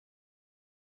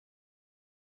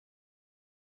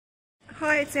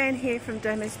Hi, it's Anne here from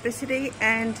Domesticity,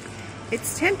 and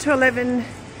it's 10 to 11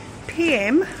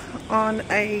 p.m. on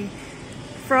a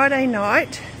Friday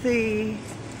night, the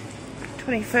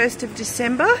 21st of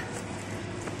December.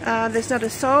 There's not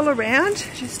a soul around.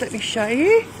 Just let me show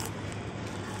you.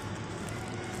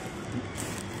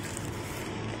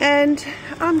 And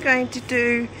I'm going to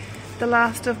do the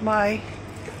last of my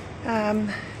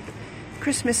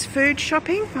Christmas food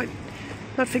shopping.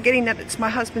 Not forgetting that it's my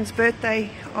husband's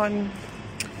birthday on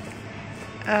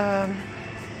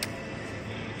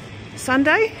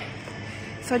Sunday,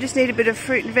 so I just need a bit of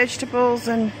fruit and vegetables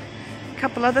and a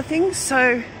couple other things,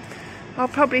 so I'll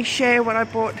probably share what I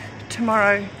bought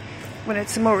tomorrow when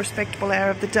it's a more respectable hour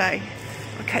of the day.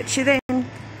 I'll catch you then.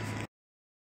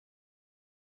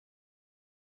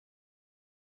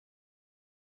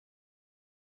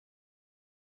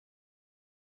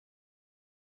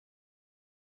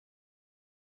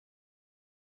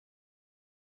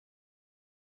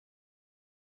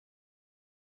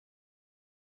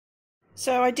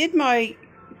 So I did my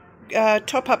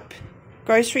top-up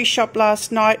grocery shop last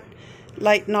night,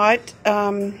 late night,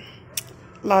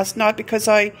 last night, because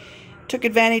I took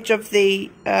advantage of the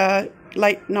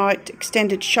late night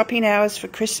extended shopping hours for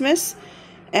Christmas,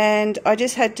 and I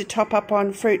just had to top up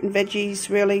on fruit and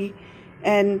veggies really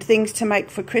and things to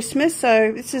make for Christmas.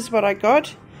 So this is what I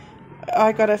got.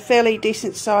 I got a fairly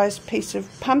decent sized piece of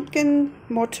pumpkin,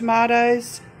 more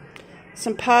tomatoes,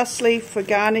 some parsley for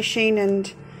garnishing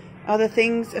and other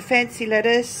things, a fancy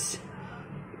lettuce,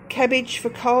 cabbage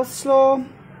for coleslaw,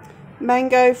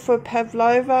 mango for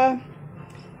pavlova,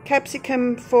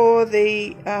 capsicum for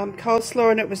the coleslaw,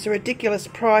 and it was a ridiculous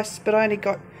price, but I only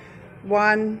got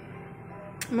one.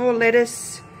 More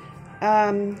lettuce,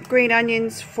 green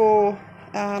onions for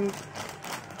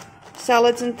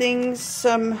salads and things,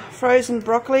 some frozen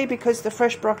broccoli because the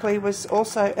fresh broccoli was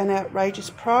also an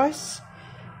outrageous price,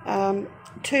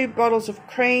 2 bottles of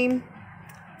cream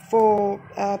for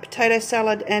potato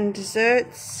salad and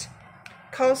desserts,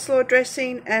 coleslaw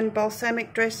dressing and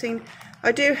balsamic dressing.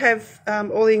 I do have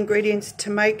all the ingredients to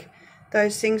make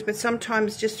those things, but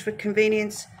sometimes just for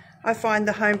convenience I find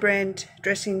the home brand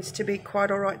dressings to be quite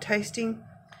alright tasting.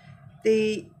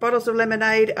 The bottles of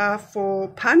lemonade are for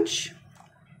punch.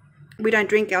 We don't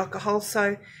drink alcohol,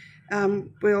 so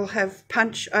we'll have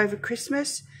punch over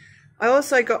Christmas. I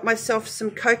also got myself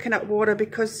some coconut water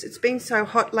because it's been so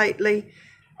hot lately.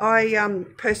 I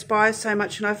perspire so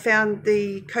much, and I found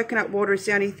the coconut water is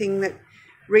the only thing that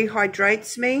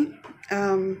rehydrates me,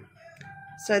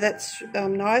 so that's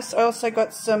nice. I also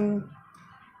got some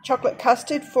chocolate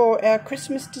custard for our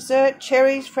Christmas dessert,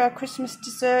 cherries for our Christmas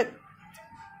dessert,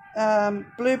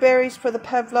 blueberries for the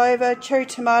pavlova, cherry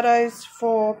tomatoes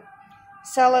for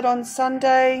salad on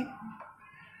Sunday.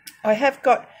 I have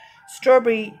got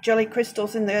strawberry jelly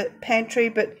crystals in the pantry,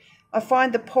 but I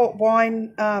find the port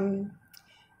wine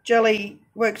jelly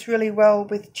works really well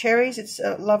with cherries. It's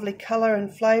a lovely colour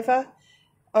and flavour.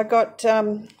 I got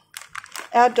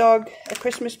our dog a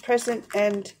Christmas present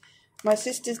and my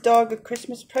sister's dog a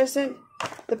Christmas present,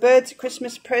 the birds a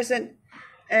Christmas present,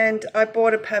 and I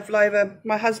bought a pavlova.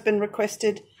 My husband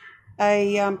requested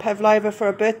a pavlova for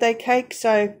a birthday cake,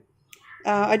 so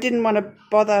I didn't want to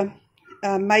bother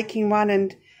making one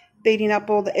and beating up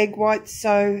all the egg whites,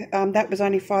 so that was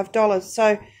only $5.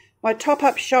 So my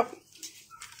top-up shop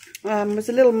was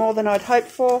a little more than I'd hoped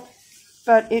for,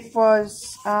 but it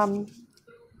was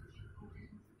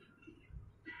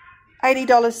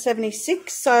 $80.76,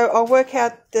 so I'll work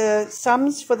out the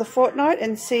sums for the fortnight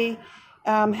and see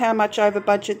how much over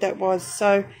budget that was.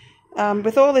 So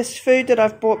with all this food that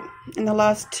I've bought in the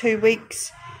last 2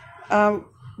 weeks,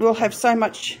 we'll have so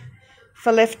much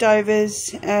for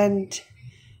leftovers and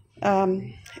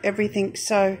everything.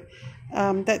 So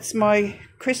that's my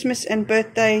Christmas and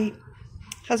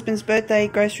husband's birthday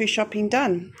grocery shopping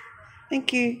done.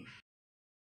 Thank you.